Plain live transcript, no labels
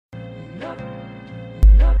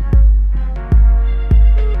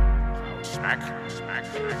I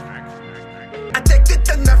take it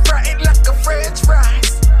and I fry it like a French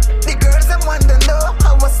fries. The girls them want to know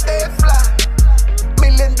how I stay fly. $1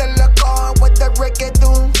 million car with the reggae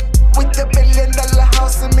doom, with the $1 billion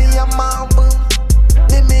house in me and my boom.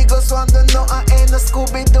 The amigos want to know I ain't a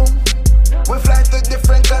Scooby-Doo. We fly to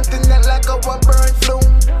different continents like a burn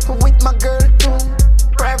flume. With my girl too,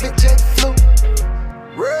 private jet flew.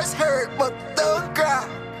 Words hurt but don't cry.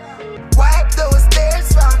 Wipe those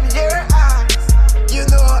tears from your eyes. You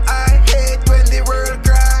know I hate when the world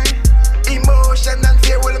cry. Emotion and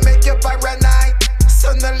fear will make you paranoid.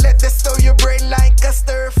 So now let this stow your brain like a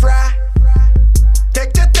stir fry.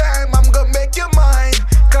 Take your time, I'm gonna make you mine.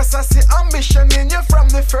 Cause I see ambition in you from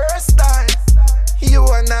the first time. You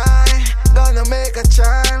and I gonna make a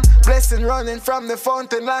child. Blessing running from the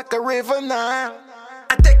fountain like a river Nile.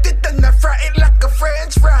 I take it and I fry it like a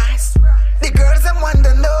French fries. The girls them want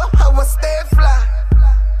to know how I stay fly.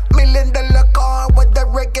 $1 million car with the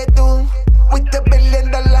reggae doom, with the $1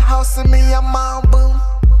 billion house in me and my boom.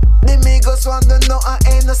 The amigos want to know I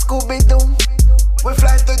ain't a Scooby-Doo. We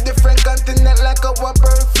fly to different continents like a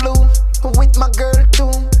bird flew. With my girl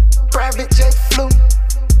too, private jet flew.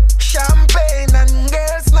 Champagne and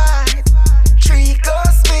girls night,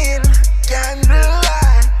 3-course meal,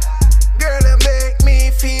 candlelight. Girl, you make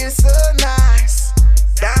me feel so nice.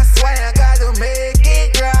 That's why I gotta make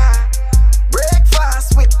it right.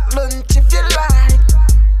 Breakfast with lunch if you like.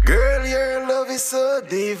 Girl, your love is so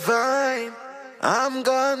divine. I'm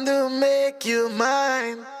gonna make you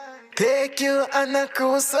mine. Take you on a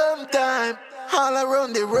cruise sometime. All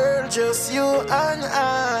around the world, just you and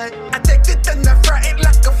I take it and I fry it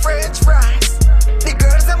like a French fries. The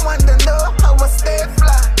girls them want to know how I stay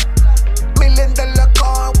fly. $1 million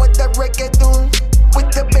car with the reggae doom,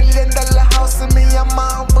 with the $1 billion house in me and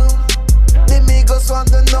my boom. The amigos want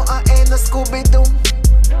to know I ain't a Scooby-Doo.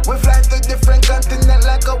 We fly to different continents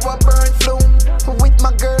like a burn flume. With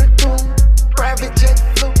my girl too, private jet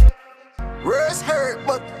flew. Words hurt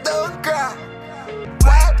but don't cry.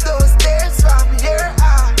 Wipe those tears from your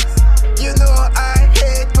eyes. You know I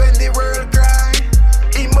hate when the world cry.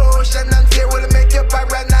 Emotion and fear will make you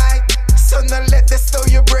paranoid. So now let this stow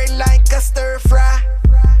your brain like a stir fry.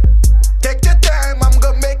 Take your time, I'm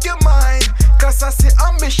gonna make you mine. Cause I see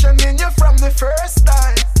ambition in you from the first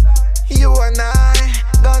time. You and I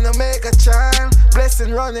gonna make a child.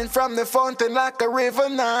 Blessing running from the fountain like a river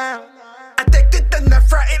Nile. I take it and I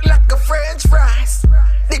fry it like a French fries.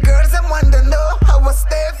 The girls them want to know how I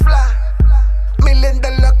stay fly. $1 million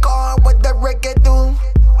car with the reggae doom,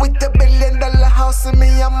 with the $1 billion house in me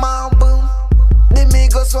and my boom. The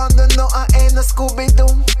amigos want to know I ain't a Scooby-Doo.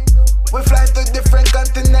 We fly to different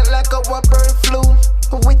continents like a bird flew.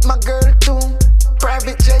 With my girl too,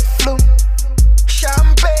 private jet flew.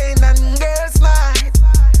 Champagne and girls night,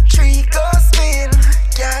 3-course meal,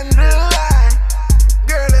 candlelight.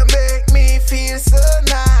 Girl, you make me feel so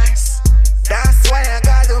nice. That's why I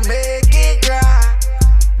gotta make it right.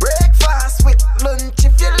 Breakfast with lunch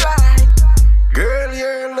if you like. Girl,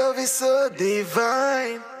 your love is so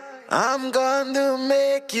divine. I'm gonna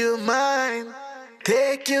make you mine.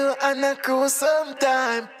 Take you on a cruise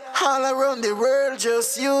sometime. All around the world,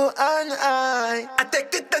 just you and I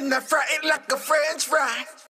take it and I fry it like a French fry.